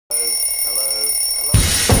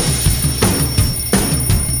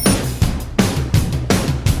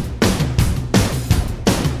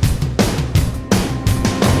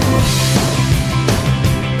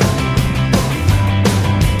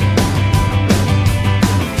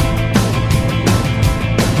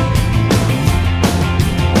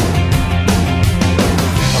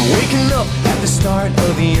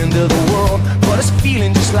end of the world, but it's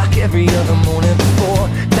feeling just like every other morning before.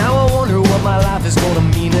 Now I wonder what my life is gonna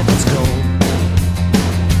mean if it's gone.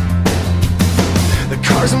 The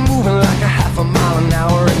cars are moving like a half a mile an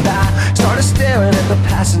hour, and I started staring at the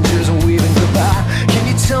passengers and waving goodbye. Can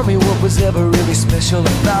you tell me what was ever really special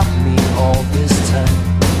about me all this time?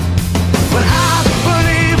 But I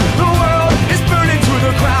believe the world is burning to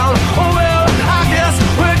the ground. Oh well, I guess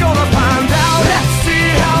we're gonna find out. Let's see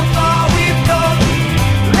how far we've come.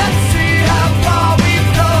 Let's see how far we've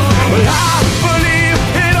come. Well, I believe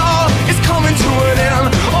it all is coming to an end.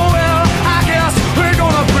 Oh well, I guess we're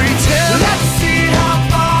gonna pretend. Let's see how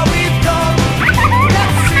far we've come.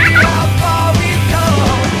 Let's see how far we've come.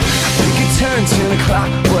 I think it turned 10 o'clock,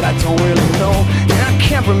 but I don't really know. And I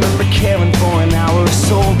can't remember caring for an hour or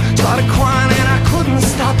so. Started crying and I couldn't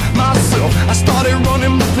stop myself. I started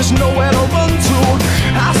running, but there's nowhere to run to.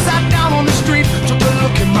 I sat down on the street, took a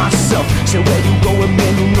look at myself. Said, where you going,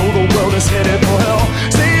 man? You know the world is headed for hell.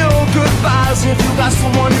 Say your goodbyes if you got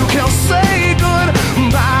someone you can say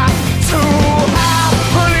goodbye to. I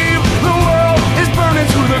believe the world is burning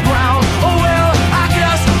to the ground. Oh well, I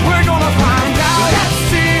guess we're gonna find out. Let's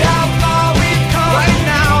see how far we've come right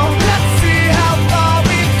now. Let's see how far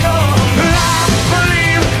we've come. I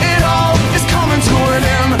believe it all is coming to an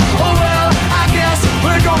end. Oh well, I guess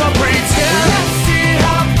we're gonna pretend. Let's see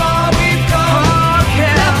how far we've come. Oh,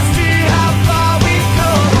 yeah. Let's see how far we've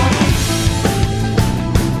come.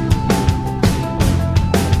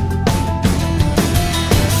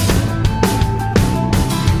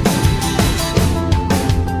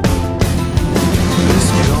 It's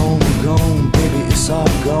gone, baby, it's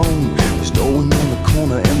all gone. There's no one in the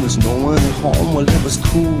corner and there's no one at home. Well, it was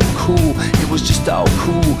cool, it was just all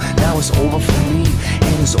cool. Now it's over for me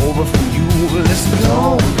and it's over for you. Well, it's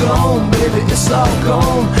gone, baby, it's all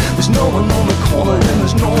gone. There's no one on the corner and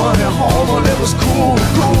there's no one at home. Well, it was cool,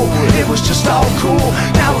 it was just all cool.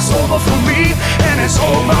 Now it's over for me and it's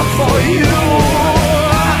over for you.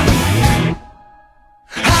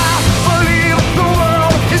 I believe the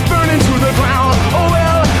world is burning to the ground. Oh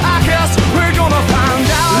well, I guess we're gonna find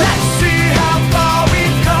out. Let's see how far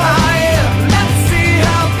we've come. Yeah. Let's see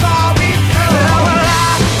how far we've come. Well,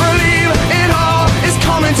 I believe it all is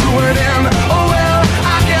coming to an end. Oh well,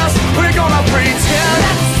 I guess we're gonna pretend.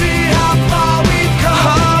 Let's see how far we've come.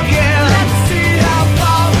 Oh yeah. Let's see how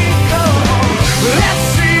far we've come. Let's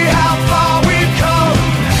see how far we've come.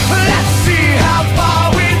 Let's see how far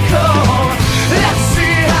we've come. Let's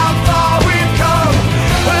see how far we've come.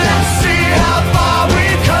 Let's see how far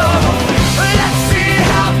we've come. Let's see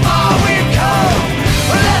how far we've come.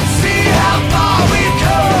 Let's see how far we've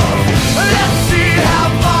come. Let's see how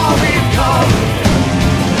far we've come.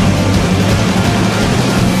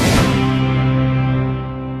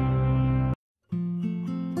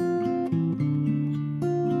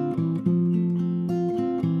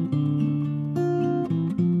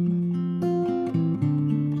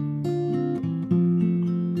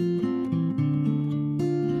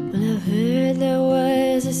 Well, I've heard there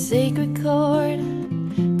was a secret chord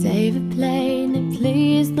David played and it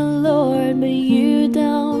pleased the Lord, but you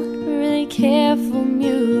don't really care for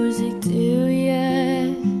music, do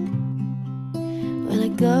ya? Well,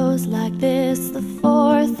 it goes like this: the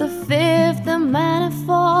fourth, the fifth, the minor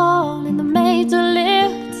fall, and the major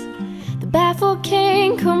lift, the baffled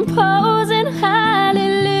king composing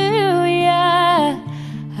hallelujah,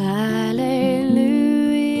 hallelujah,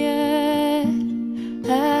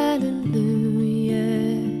 hallelujah,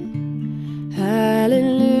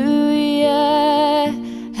 hallelujah,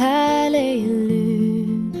 hallelujah.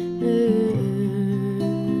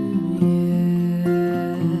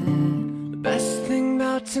 The best thing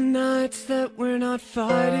about tonight's that we're not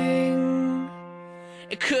fighting.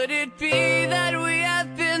 Could it be that we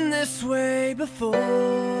have been this way before?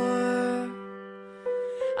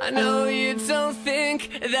 I know you don't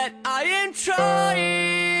think that I am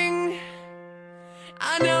trying.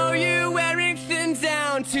 I know you're wearing thin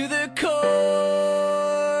down to the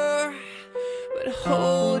core, but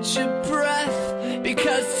hold your breath,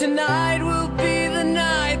 because tonight